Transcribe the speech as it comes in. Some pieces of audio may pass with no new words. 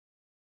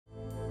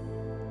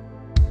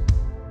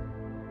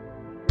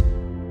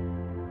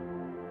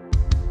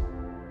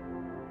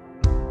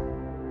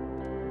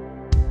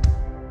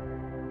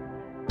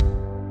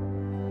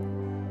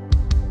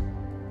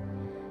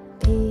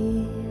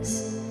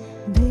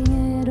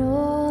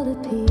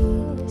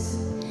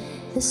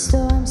the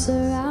storm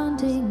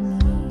surrounding me,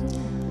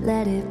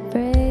 let it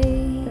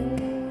break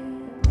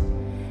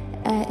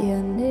at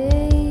your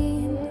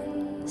name.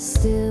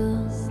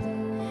 Still,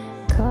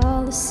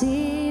 call the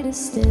sea to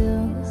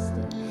still,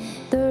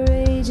 the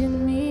rage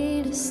in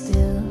me to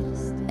still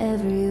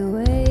every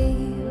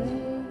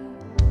wave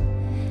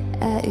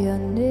at your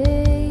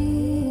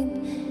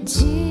name.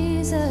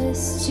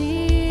 Jesus,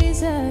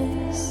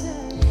 Jesus,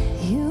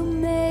 you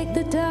make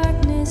the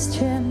darkness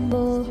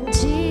tremble.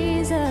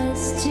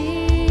 Jesus,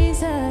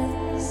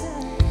 Jesus,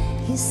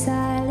 you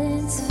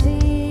silence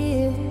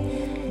fear.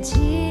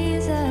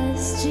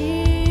 Jesus,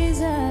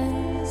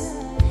 Jesus,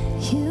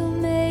 you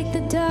make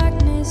the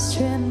darkness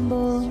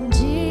tremble.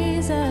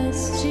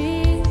 Jesus,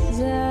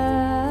 Jesus,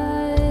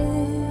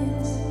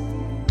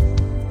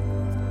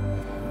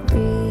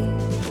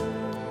 breathe,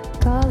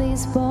 call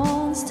these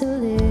bones to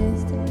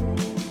live,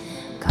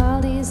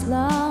 call these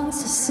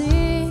lungs to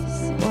sing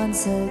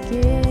once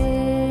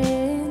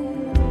again.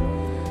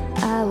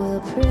 I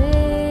will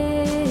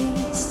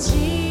praise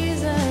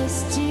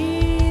Jesus,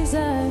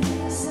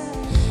 Jesus,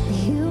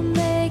 you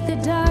make the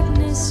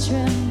darkness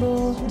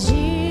tremble.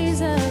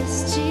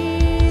 Jesus,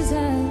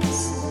 Jesus,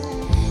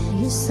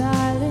 you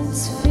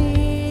silence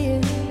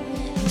fear.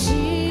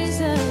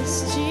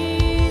 Jesus,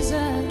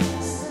 Jesus,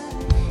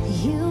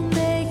 you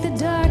make the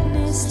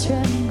darkness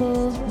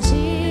tremble.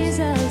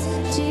 Jesus,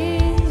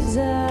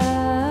 Jesus,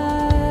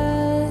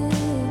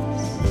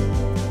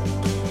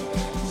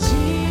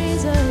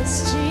 Jesus,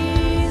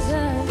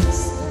 Jesus,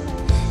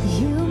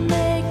 you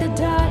make the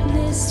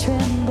darkness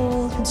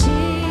tremble.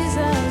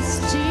 Jesus,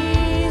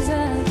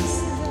 Jesus,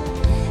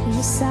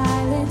 you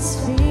silence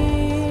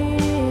fear.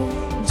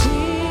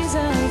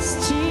 Jesus,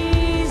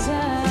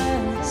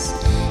 Jesus,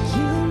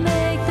 you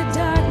make the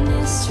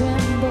darkness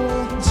tremble.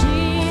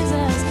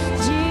 Jesus,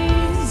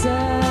 Jesus,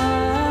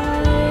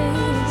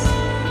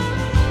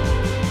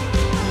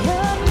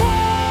 your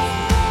name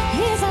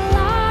is a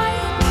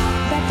light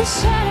that the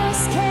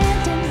shadows can't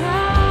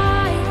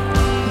deny.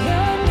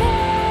 Your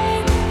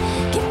name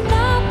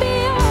cannot be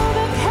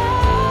overcome.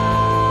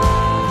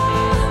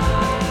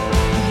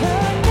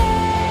 Your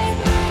name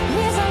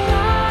is a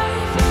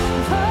light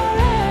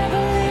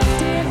forever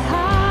lifted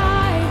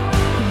high.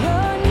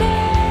 Your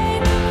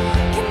name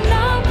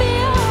cannot be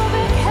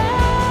overcome.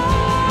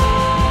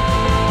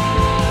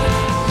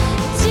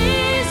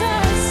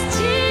 Jesus,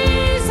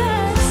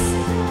 Jesus,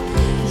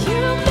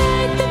 you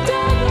make the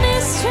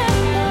darkness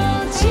tremble.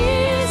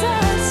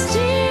 Jesus,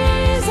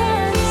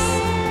 Jesus,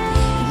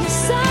 you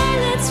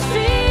silence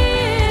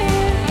fear.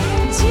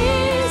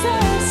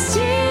 Jesus,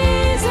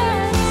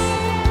 Jesus,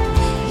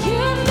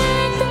 you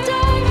make the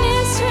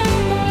darkness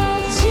tremble.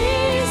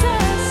 Jesus,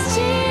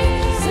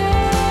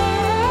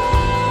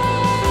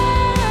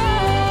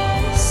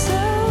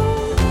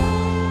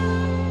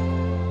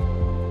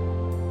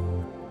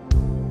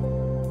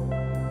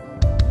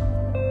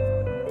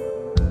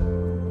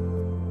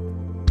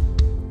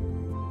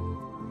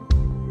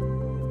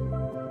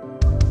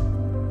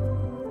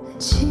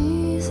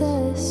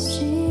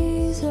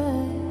 Jesus,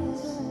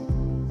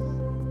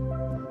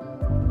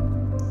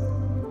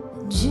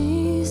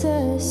 Jesus,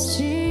 Jesus,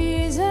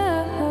 Jesus,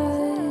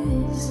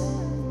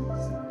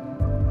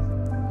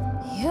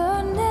 your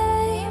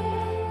name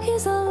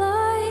is a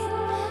light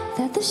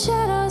that the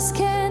shadows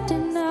can't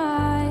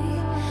deny.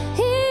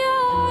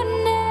 Your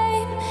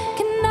name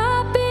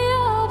cannot be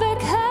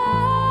overcome.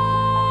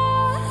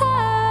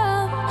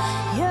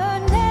 Your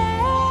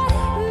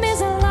name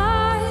is a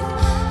light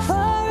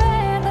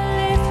forever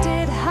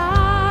lifted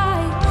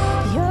high.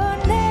 Your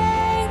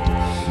name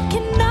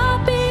cannot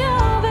be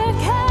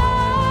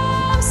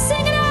overcome.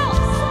 Sing it out.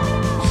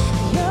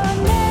 Your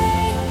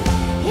name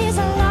is a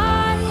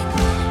light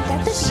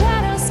that the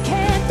shadows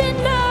can't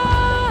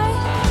deny.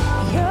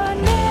 Your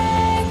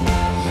name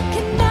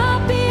cannot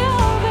be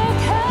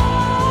overcome.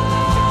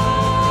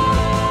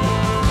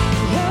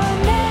 Your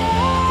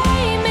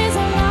name is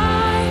a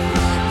light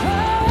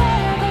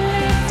forever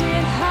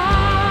lifted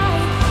high.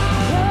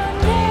 Your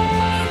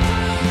name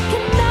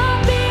cannot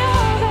be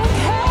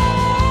overcome.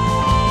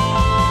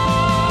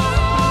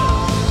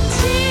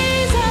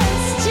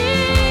 Jesus,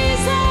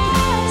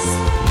 Jesus,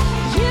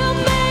 you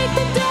make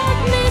the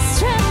darkness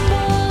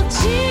tremble.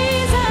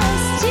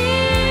 Jesus,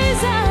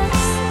 Jesus,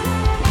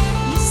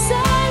 you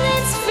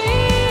silence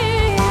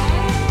fear.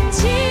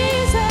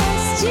 Jesus,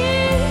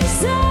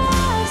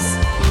 Jesus,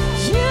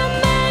 you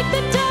make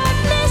the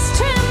darkness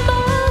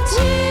tremble.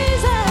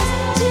 Jesus,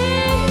 Jesus,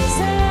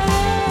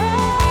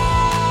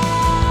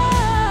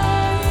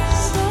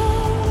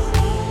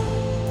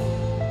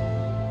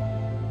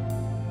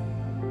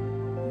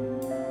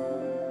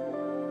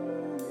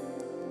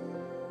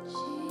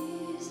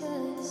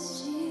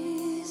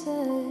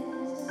 Jesus,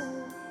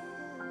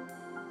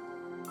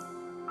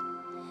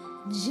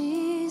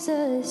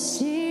 Jesus,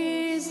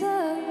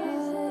 Jesus.